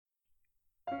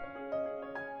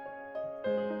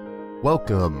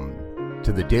Welcome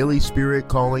to the Daily Spirit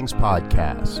Callings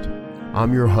podcast.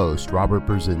 I'm your host, Robert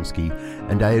Brzezinski,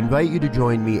 and I invite you to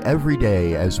join me every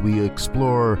day as we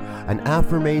explore an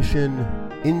affirmation,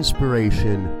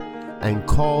 inspiration, and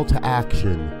call to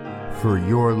action for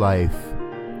your life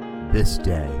this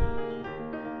day.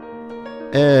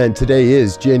 And today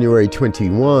is January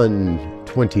 21,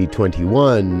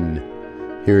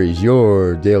 2021. Here is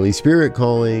your Daily Spirit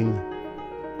Calling.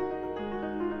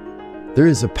 There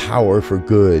is a power for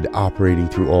good operating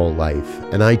through all life,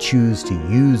 and I choose to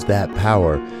use that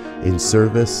power in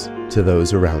service to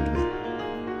those around me.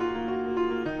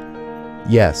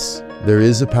 Yes, there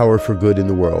is a power for good in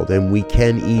the world, and we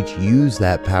can each use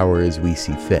that power as we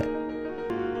see fit.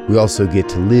 We also get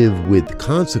to live with the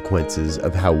consequences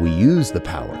of how we use the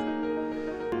power.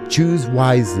 Choose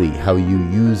wisely how you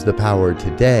use the power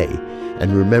today,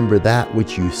 and remember that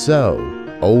which you sow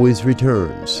always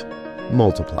returns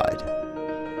multiplied.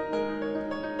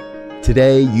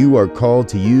 Today, you are called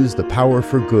to use the power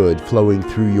for good flowing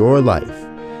through your life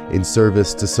in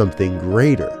service to something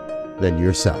greater than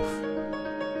yourself.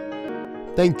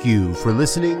 Thank you for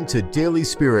listening to Daily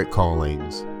Spirit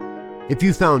Callings. If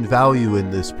you found value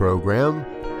in this program,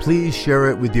 please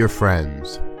share it with your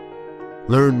friends.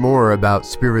 Learn more about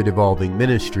Spirit Evolving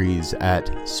Ministries at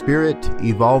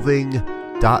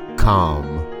spiritevolving.com.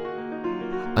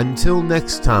 Until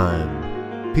next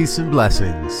time, peace and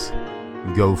blessings.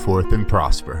 Go forth and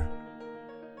prosper.